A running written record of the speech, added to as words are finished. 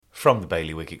From the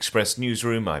Bailiwick Express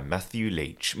newsroom, I'm Matthew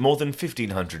Leach. More than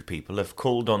 1,500 people have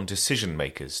called on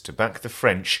decision-makers to back the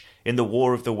French in the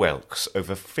War of the Whelks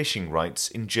over fishing rights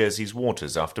in Jersey's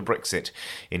waters after Brexit.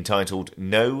 Entitled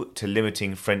No to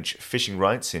Limiting French Fishing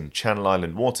Rights in Channel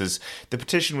Island Waters, the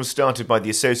petition was started by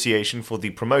the Association for the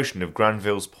Promotion of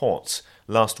Granville's Ports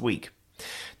last week.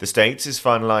 The States is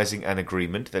finalising an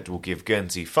agreement that will give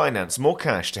Guernsey Finance more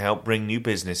cash to help bring new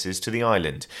businesses to the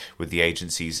island, with the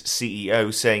agency's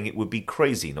CEO saying it would be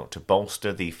crazy not to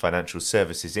bolster the financial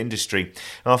services industry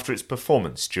after its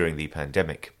performance during the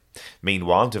pandemic.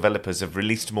 Meanwhile, developers have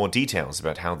released more details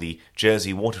about how the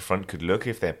Jersey waterfront could look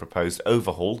if their proposed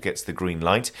overhaul gets the green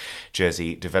light.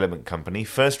 Jersey Development Company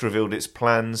first revealed its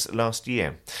plans last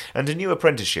year, and a new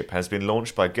apprenticeship has been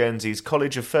launched by Guernsey's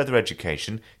College of Further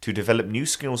Education to develop new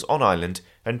skills on island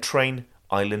and train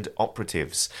island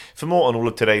operatives. For more on all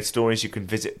of today's stories, you can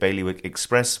visit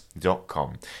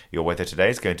bailiwickexpress.com. Your weather today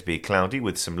is going to be cloudy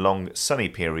with some long sunny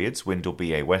periods. Wind will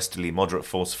be a westerly moderate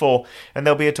force 4, and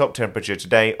there'll be a top temperature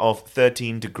today of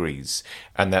 13 degrees.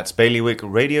 And that's Bailiwick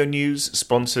Radio News,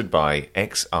 sponsored by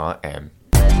XRM.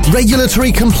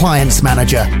 Regulatory Compliance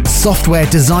Manager, software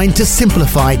designed to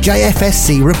simplify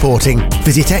JFSC reporting.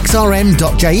 Visit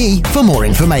xrm.je for more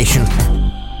information.